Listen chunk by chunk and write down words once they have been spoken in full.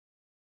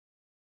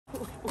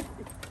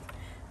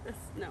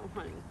No,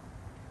 honey.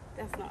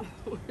 That's not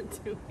what we're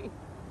doing.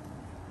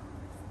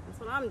 That's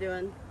what I'm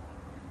doing.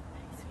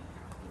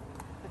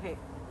 Okay,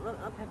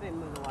 let Pepe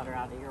move the water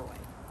out of your way.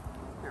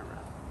 Here,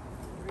 Rob.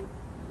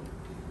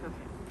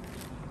 Okay.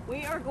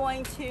 We are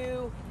going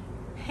to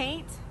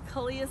paint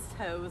Kahlia's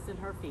toes and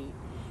her feet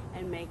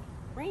and make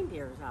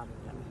reindeers out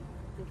of them.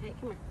 Okay,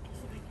 come here. Can you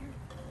sit right here?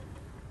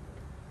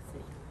 Let's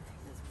see,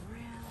 take this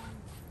brown.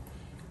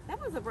 That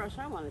was a brush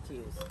I wanted to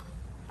use.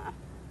 Huh?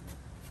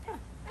 Huh.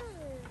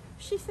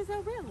 She says,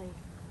 oh really?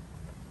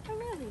 Oh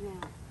really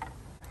now?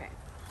 Okay.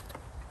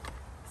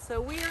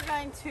 So we are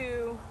going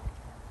to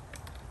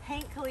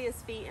paint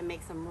Kahlia's feet and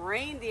make some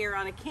reindeer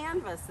on a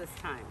canvas this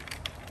time.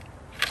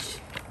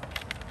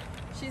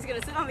 She's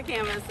gonna sit on the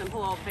canvas and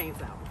pull all the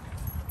paints out.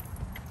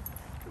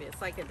 It'll be a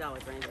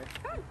psychedelic reindeer.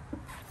 Come on.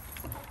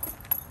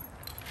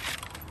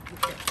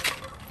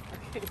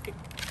 Okay.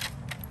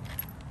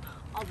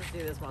 I'll just do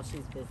this while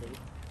she's busy.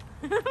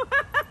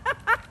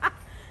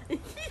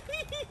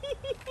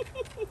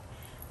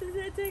 Does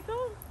that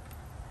tickle?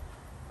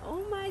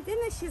 Oh my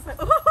goodness, she's like,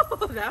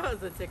 oh, that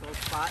was a tickle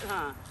spot,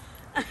 huh?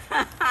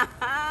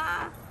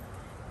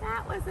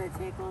 That was a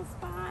tickle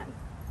spot.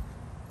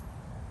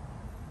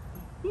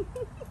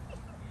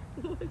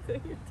 Look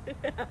what you did.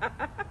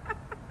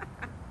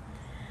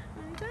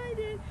 I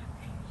did.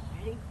 Okay,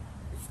 ready?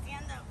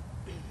 Stand up.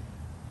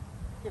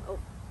 Oh,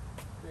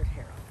 there's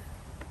hair on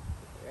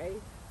there. Ready?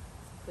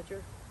 Put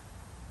your...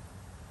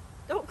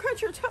 Don't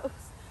crunch your toes.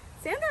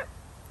 Stand up.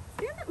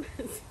 Stand up.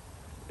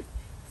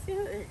 Stand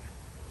up. There you go.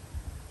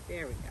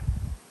 There we go.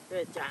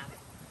 Good job.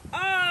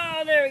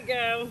 Oh, there we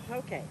go.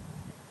 Okay.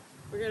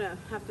 We're going to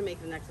have to make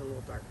the next one a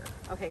little darker.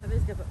 Okay, I'm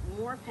just going to put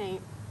more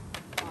paint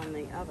on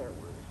the other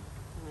one.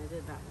 And I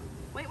did that one.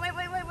 Wait.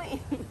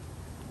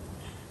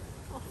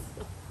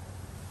 Also,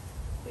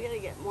 we got to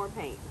get more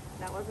paint.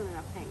 That wasn't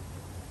enough paint.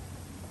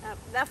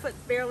 That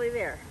foot's barely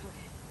there.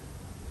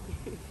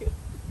 Okay.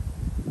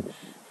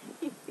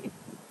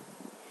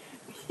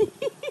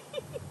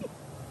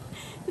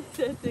 Does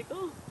that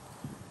tickle?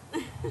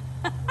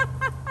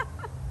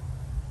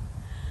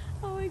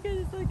 Oh my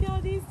goodness, look at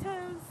all these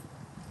toes.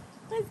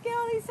 Let's get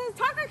all these toes.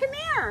 Tonka, come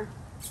here.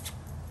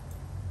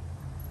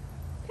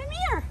 Come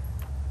here.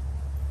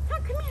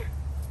 Tonka, come here.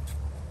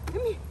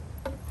 Come here.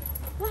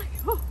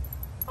 Look.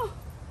 Oh.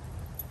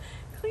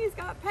 Clee's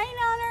got paint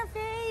on her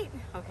feet.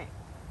 Okay.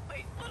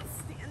 Wait, let's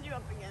stand you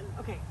up again.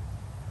 Okay.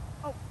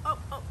 Oh,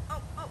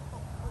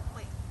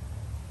 wait.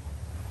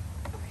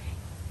 Okay.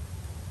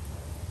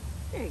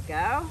 There you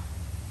go.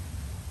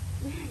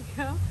 There you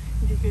go.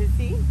 You gonna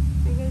see?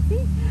 You gonna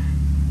see?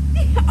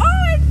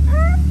 Oh, it's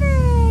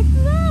perfect!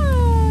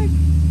 Look!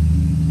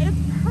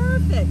 It's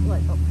perfect!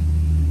 Look, oh.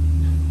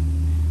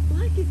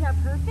 Look, is that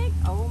perfect?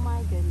 Oh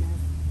my goodness.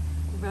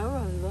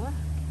 Roro, look.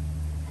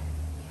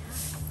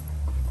 Yes.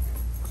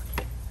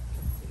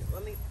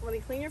 Okay. Let me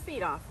clean your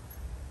feet off.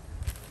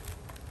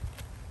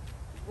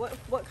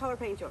 What color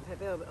paint do you want?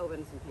 Pepe will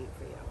open some paint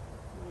for you.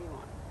 What do you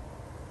want?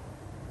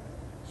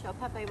 Show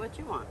Pepe what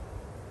you want.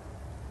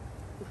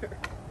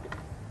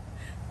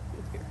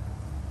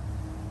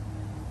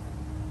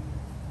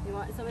 You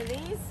want some of these?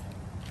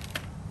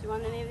 Do you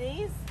want any of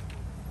these?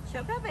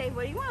 Show Pepe,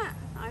 what do you want?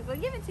 I'll go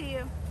give it to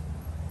you.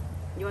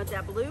 You want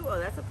that blue? Oh,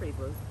 that's a pretty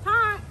blue.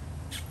 Tonk!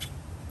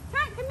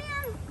 Tonk, come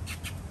here!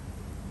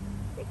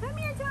 Hey, come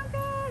here,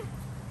 Tonka!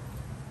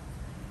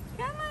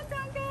 Come on,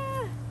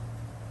 Tonka!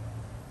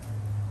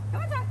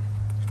 Come on, Tonka!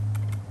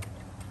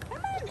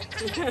 Come on!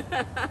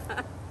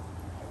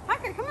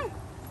 Tonka, come on!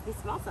 You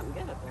smell something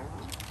good up there,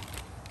 huh?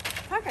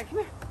 Tonka, come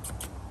here!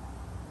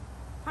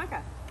 Tonka,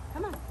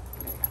 come on!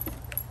 There you go.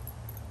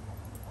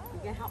 You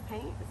gonna help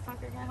paint? Is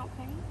Tonka gonna help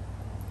paint?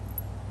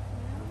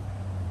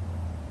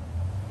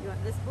 Yeah. You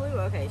want this blue?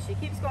 Okay, she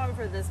keeps going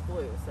for this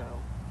blue,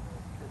 so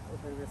let's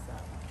open this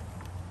up.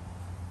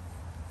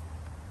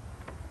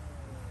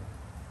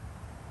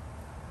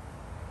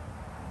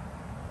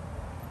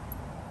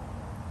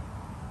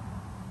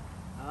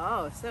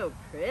 Oh, so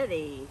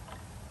pretty.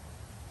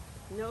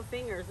 No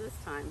fingers this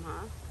time,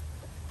 huh?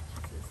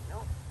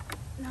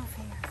 No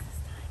fingers this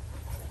time.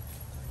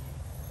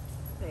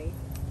 Okay.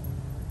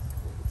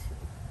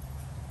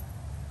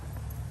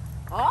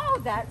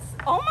 Oh,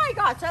 oh my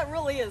gosh, that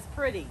really is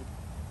pretty.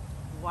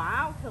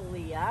 Wow,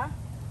 Kahlia.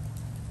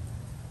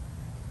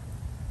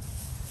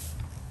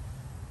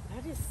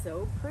 That is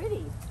so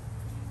pretty.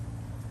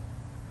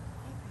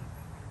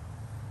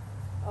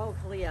 Oh,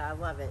 Kahlia, I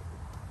love it.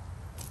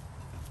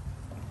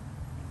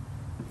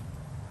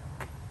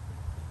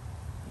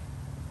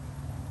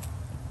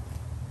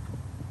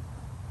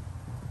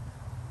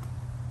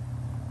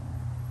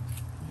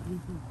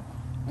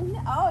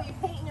 Oh, you're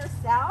painting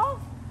yourself?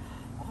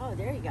 Oh,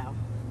 there you go.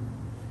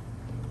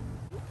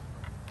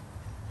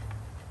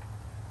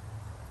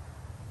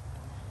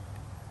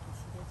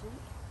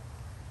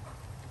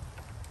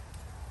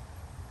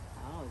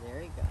 Oh,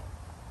 there you go.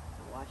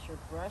 Wash your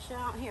brush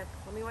out. Here,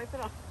 let me wipe it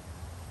off.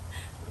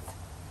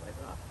 Wipe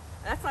it off.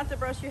 That's not the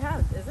brush you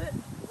have, is it?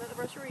 Is that the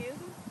brush you were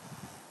using?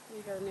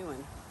 You got a new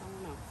one. I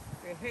don't know.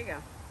 Here you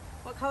go.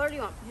 What color do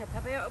you want? Here,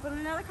 Pepe will open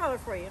another color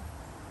for you.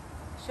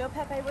 Show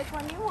Pepe which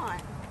one you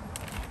want.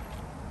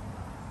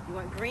 You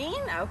want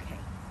green? Okay.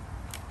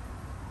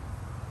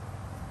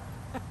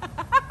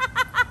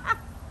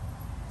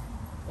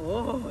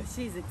 Oh,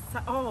 she's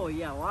excited. Oh,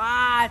 yeah,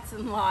 lots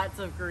and lots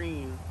of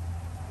green.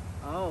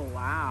 Oh,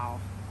 wow.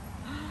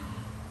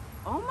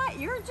 Oh my,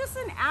 you're just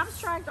an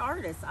abstract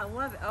artist. I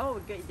love it. Oh,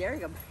 good. There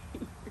you go.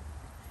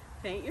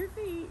 Paint your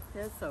feet.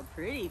 That's so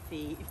pretty,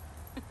 feet.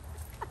 Okay,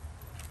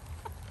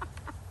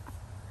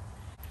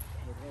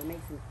 we're gonna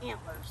make some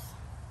antlers.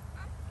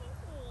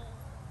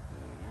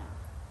 Yeah.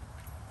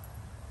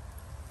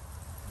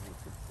 Make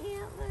some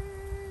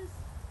antlers.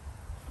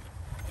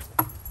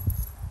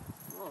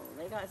 Oh,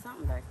 they got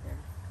something back there.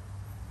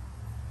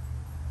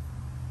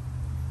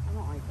 I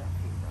don't like that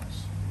paintbrush.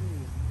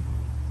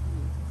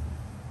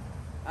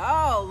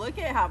 Oh, look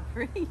at how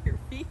pretty your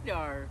feet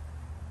are.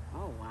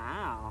 Oh,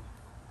 wow.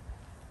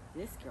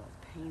 This girl's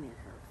painted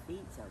her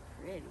feet so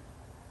pretty.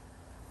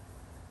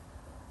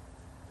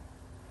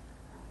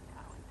 Oh, yeah,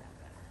 I like that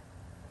better.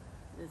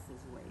 This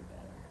is way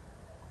better.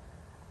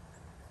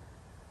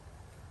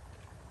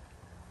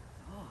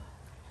 Oh,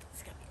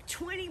 it's going to be a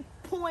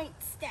 20-point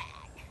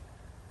stag.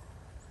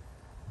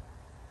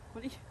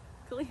 What do you,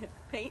 Kahlia,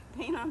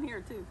 paint on here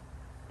too.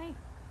 Hey,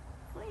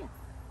 Kahlia.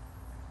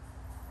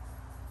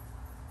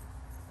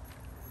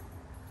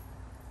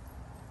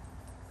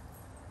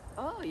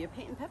 Oh, you're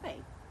painting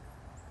Pepe.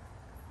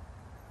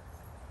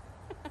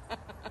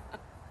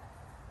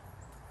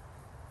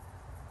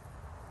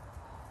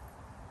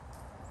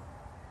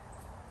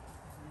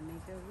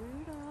 Make a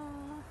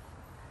Rudolph,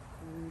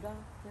 Rudolph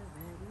the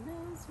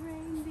red-nosed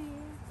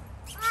reindeer.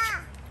 Ah!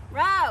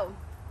 Row!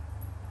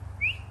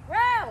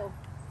 Row!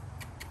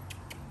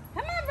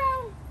 Come on,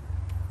 Row!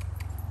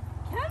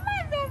 Come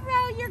on,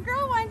 Row! Your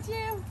girl wants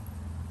you.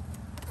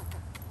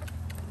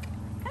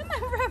 Come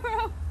on,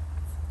 Row!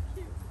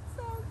 Cute.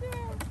 So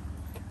cute.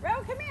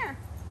 Row, come here.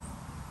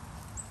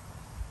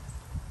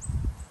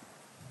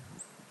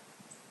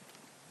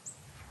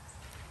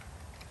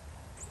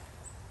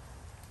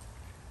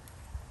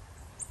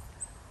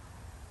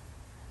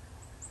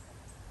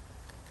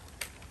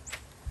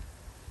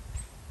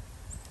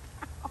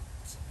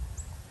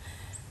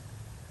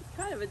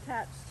 Kind of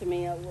attached to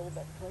me a little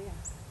bit, Kahlia.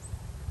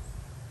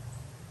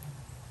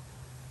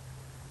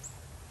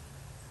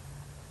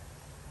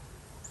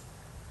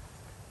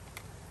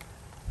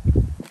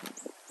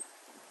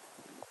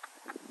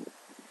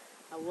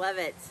 I love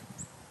it.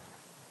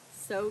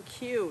 So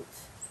cute.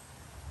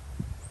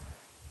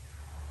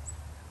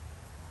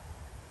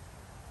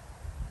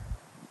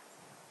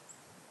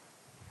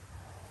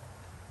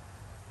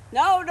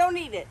 No, don't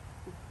eat it.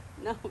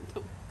 No,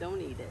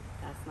 don't eat it.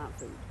 That's not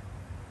food.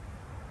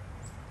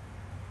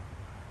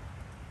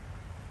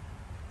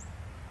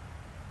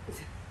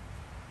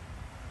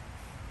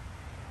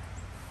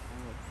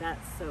 Oh,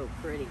 that's so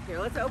pretty. Here,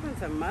 let's open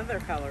some other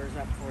colors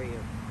up for you.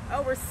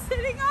 Oh, we're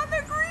sitting on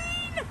the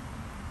green.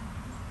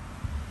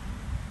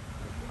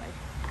 Oh boy.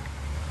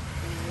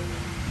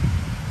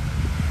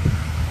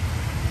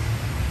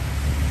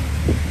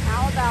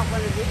 How about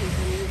one of these?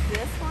 Can you use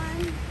this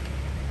one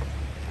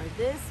or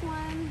this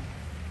one?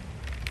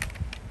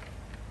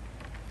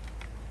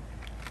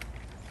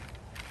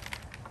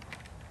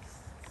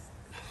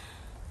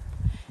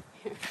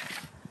 Here.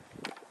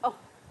 Oh,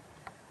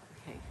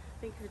 okay.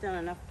 I think you've done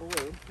enough blue,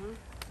 huh?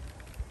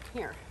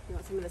 Here, you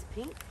want some of this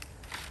pink?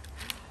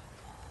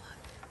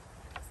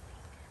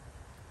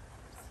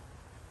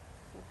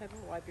 Pepper,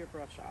 wipe your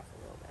brush off a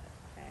little bit,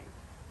 okay?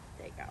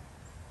 There you go.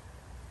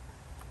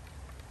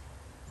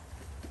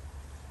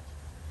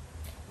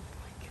 Oh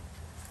my God.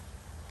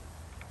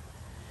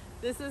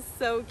 This is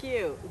so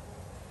cute.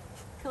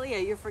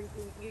 Kahlia, you're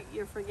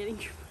forgetting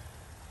your...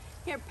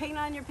 Here, paint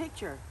on your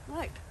picture.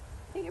 Look,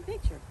 paint your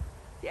picture.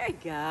 There you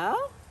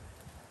go.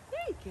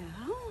 There you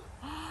go.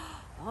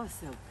 Oh,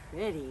 so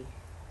pretty.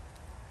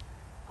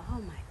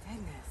 Oh my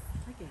goodness,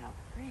 look at how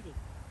pretty.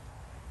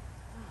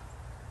 Oh.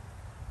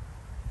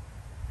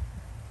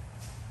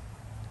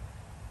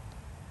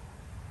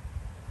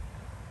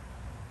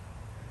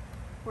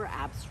 We're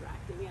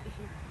abstracting it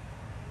here.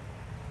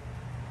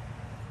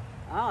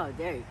 Oh,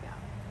 there you go.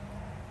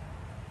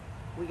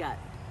 We got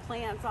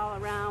plants all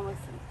around with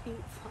some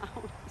pink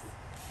flowers.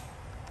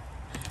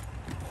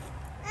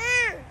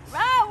 Ro,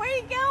 where are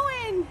you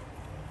going?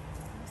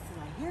 Listen,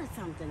 I hear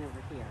something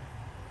over here.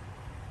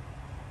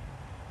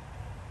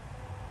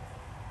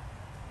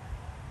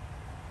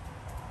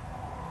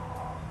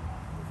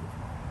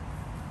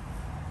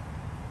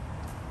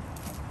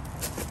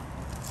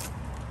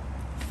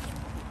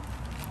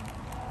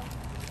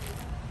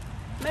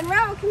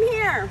 Monroe, come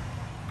here.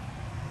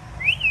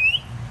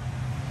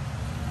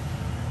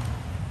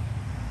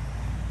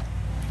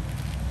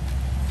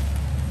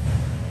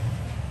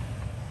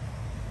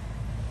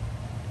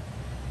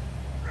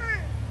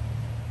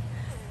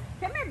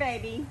 Come here,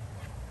 baby.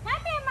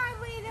 Come here, my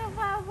little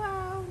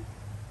Bobo.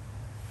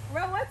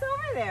 Ro, what's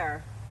over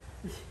there?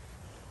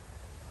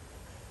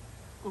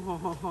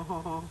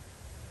 Oh,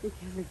 you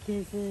give her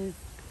kisses.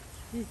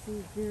 This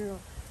is girl.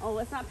 Oh,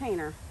 let's not paint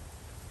her.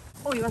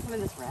 Oh, you want some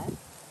of this red?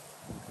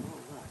 Oh,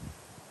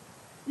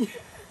 look.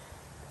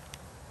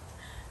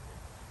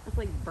 That's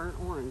like burnt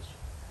orange.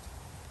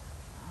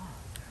 Oh,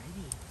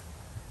 pretty.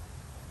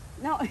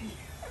 No.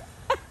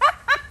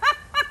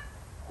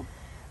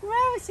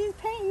 Well, she's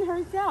painting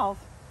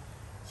herself.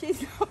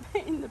 She's not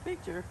painting the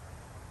picture.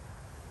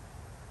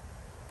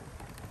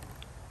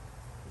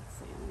 Let's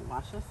see, let me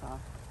wash this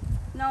off.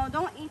 No,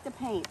 don't eat the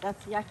paint.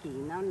 That's yucky.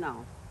 No,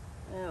 no.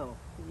 Ew,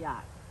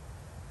 yuck.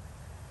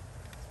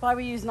 That's why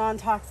we use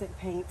non-toxic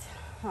paint.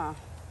 Huh.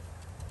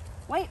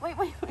 Wait.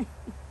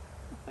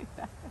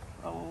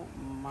 Oh,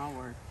 my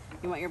word.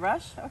 You want your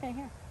brush? Okay,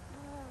 here.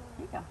 Here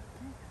you go.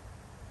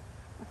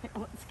 Okay,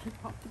 let's get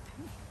off the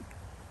paint.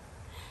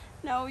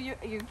 No, you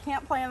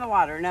can't play in the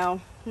water.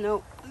 No.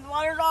 The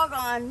water's all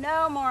gone.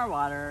 No more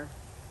water.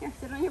 Here,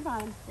 sit on your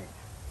bottom. Here.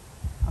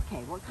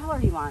 Okay, what color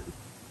do you want?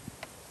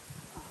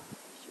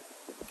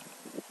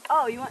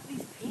 Oh, you want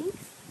these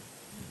pinks?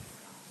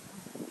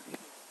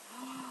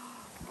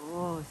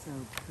 Oh, so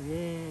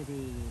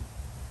pretty.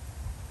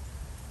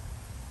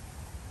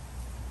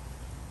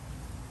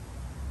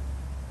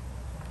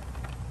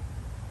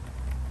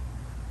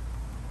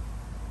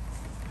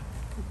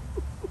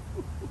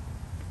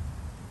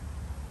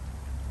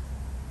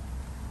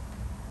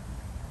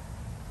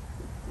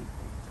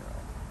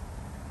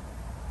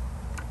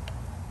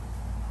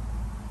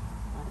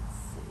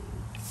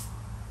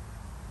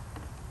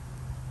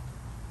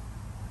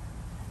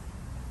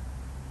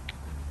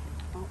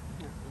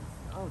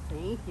 Oh,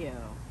 thank you.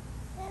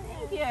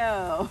 Thank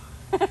you.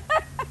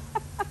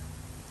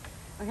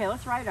 Okay,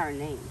 let's write our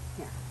name.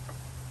 Here.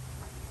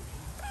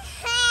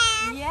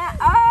 Yeah.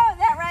 Oh,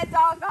 that red's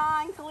all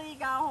gone. Kahlia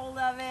got a hold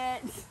of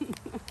it.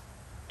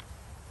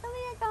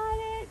 Kahlia got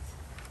it.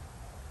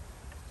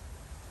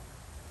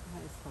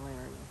 That is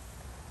hilarious.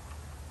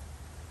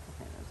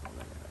 Okay, there's a little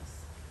bit of this.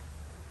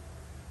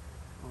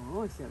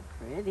 Oh, so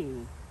pretty.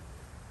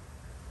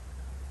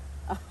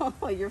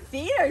 Oh, your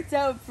feet are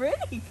so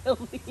pretty,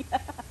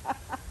 Kahlia.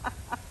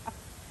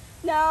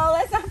 No,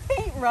 let's not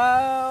paint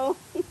Ro.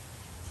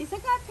 She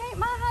said, "Gotta paint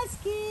my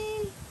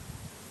husky.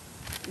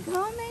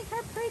 Go make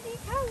her pretty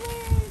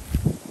colors."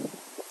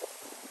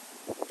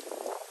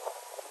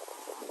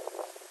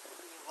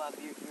 You love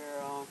your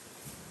girl.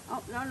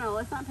 Oh, no,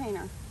 let's not paint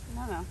her.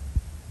 No.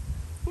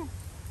 Here.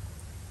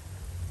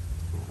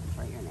 Here, let's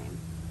write your name.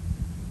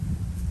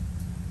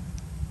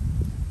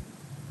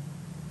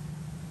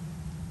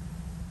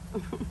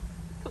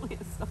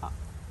 Kahlia, stop.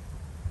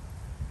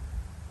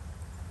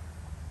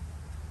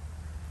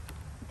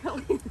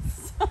 Kahlia,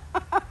 stop.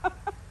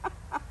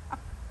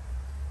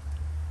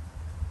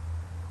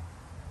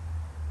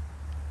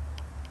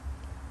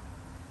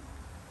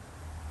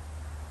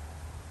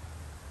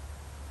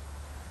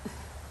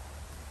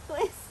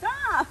 Kahlia,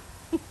 stop.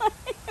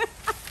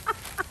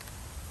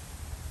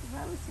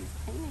 Rosie's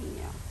painting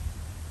you.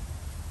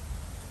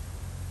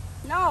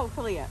 No,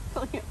 Kahlia.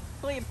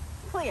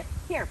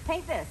 Here,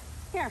 paint this.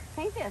 Here,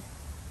 paint this.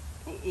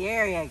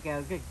 There you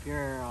go. Good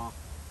girl.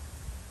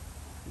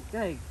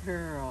 Good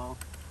girl.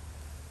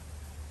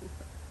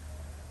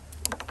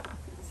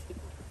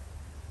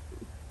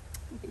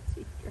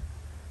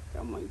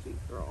 Come on,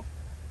 sweet girl.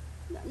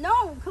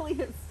 No,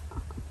 Kahlia,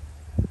 stop.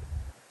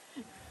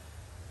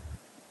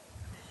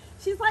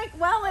 She's like,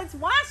 well, it's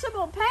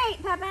washable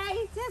paint,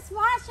 Pepe. Just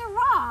wash her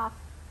off.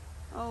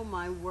 Oh,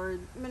 my word.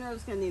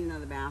 Monroe's going to need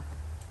another bath.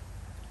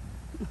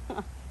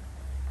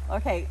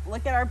 Okay,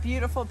 look at our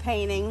beautiful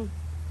painting.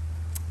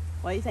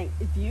 What do you think?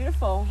 It's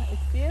beautiful.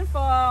 It's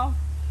beautiful.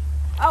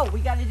 Oh, we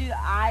got to do the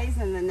eyes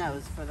and the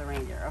nose for the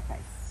reindeer. Okay,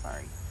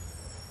 sorry.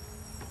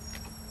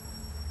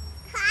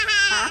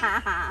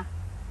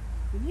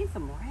 We need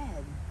some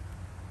red.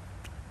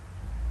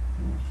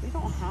 We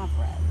don't have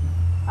red.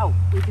 Oh,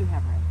 we do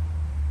have red.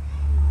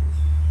 Nice.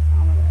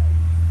 Some red.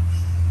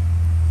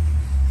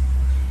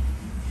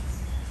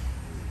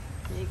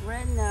 Big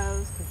red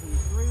nose because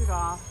he's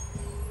Rudolph.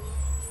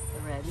 The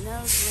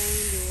red-nosed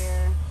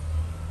reindeer.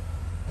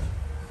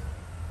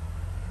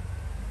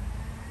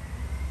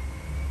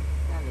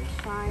 Got a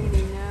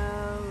shiny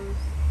nose.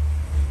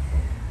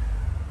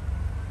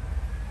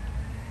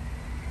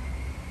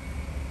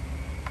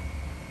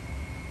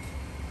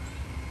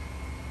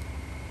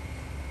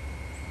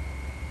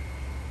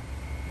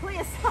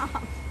 Please stop.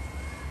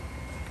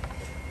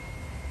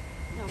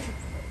 No, okay,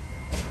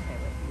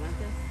 wait. You want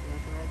this? You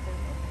want the red too?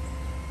 Okay.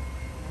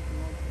 You want the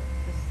red too?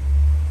 Just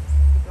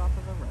a drop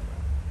of the red.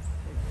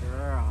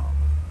 Girl.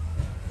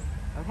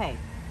 Okay,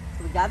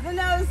 so we got the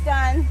nose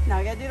done. Now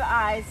we gotta do the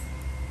eyes.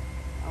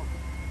 Oh,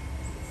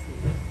 let's see.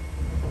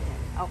 Okay.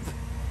 Oh.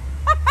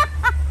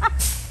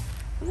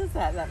 What is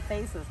that? That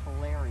face is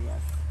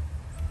hilarious.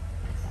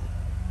 Okay.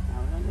 Now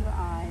we're gonna do the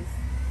eyes.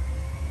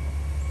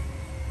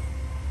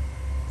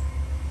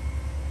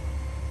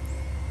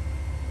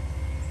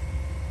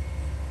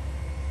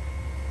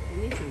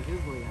 We need some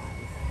googly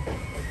eyes.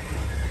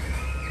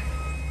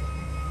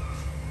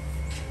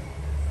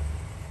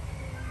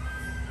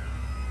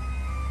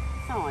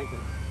 Sound like a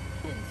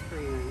kid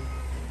screaming.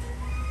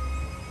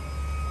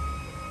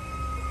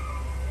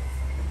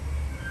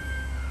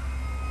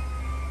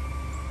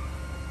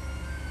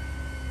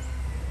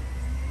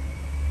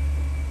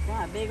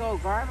 big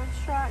old garbage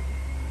truck.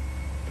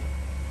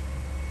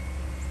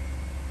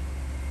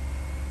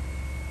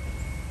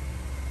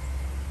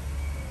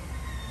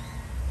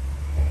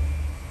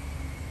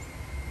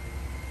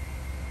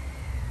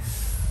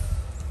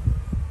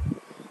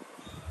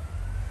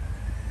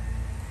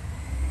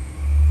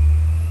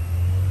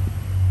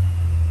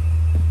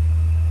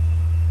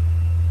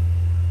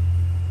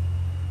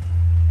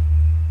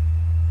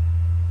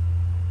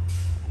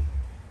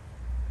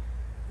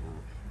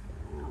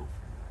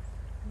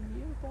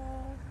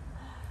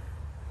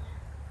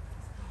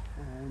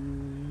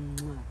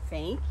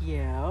 Thank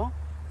you.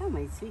 Oh,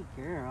 my sweet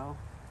girl.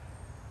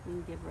 You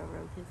can give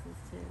Roro kisses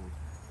too.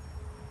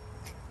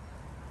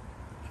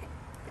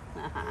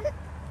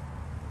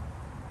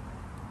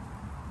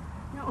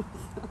 No,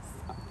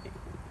 stop it.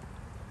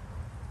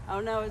 Oh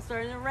no, it's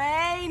starting to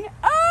rain.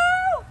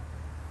 Oh!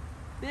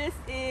 This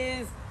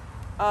is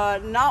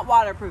not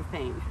waterproof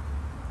paint.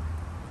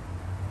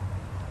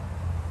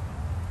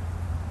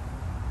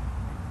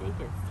 I think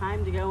it's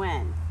time to go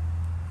in.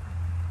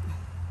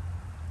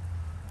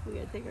 We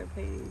gotta take our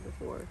painting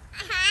before.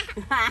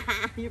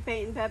 You're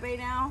painting Pepe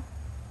now?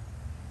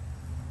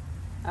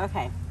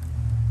 Okay.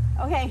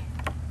 Okay,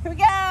 here we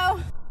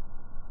go.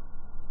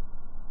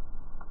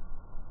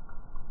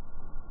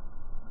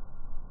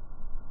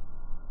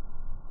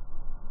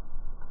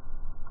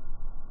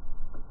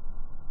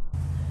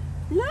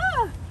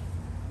 Look!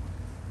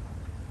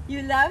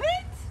 You love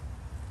it?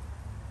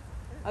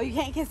 Oh, you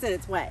can't kiss it,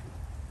 it's wet.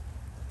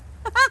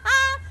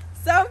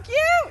 So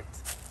cute!